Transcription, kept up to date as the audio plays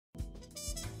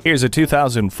Here's a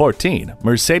 2014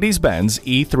 Mercedes-Benz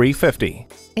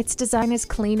E350. Its design is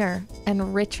cleaner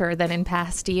and richer than in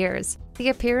past years. The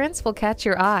appearance will catch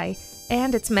your eye,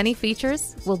 and its many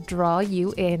features will draw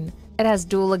you in. It has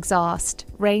dual exhaust,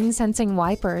 rain-sensing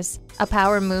wipers, a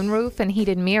power moonroof, and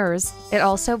heated mirrors. It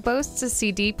also boasts a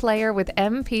CD player with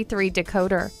MP3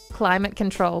 decoder, climate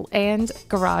control, and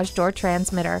garage door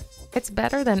transmitter. It's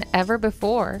better than ever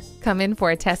before. Come in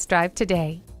for a test drive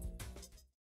today.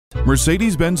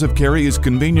 Mercedes-Benz of Cary is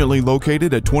conveniently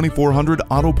located at 2400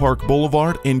 AutoPark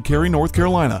Boulevard in Cary, North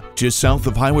Carolina, just south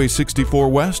of Highway 64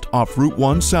 West off Route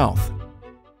 1 South.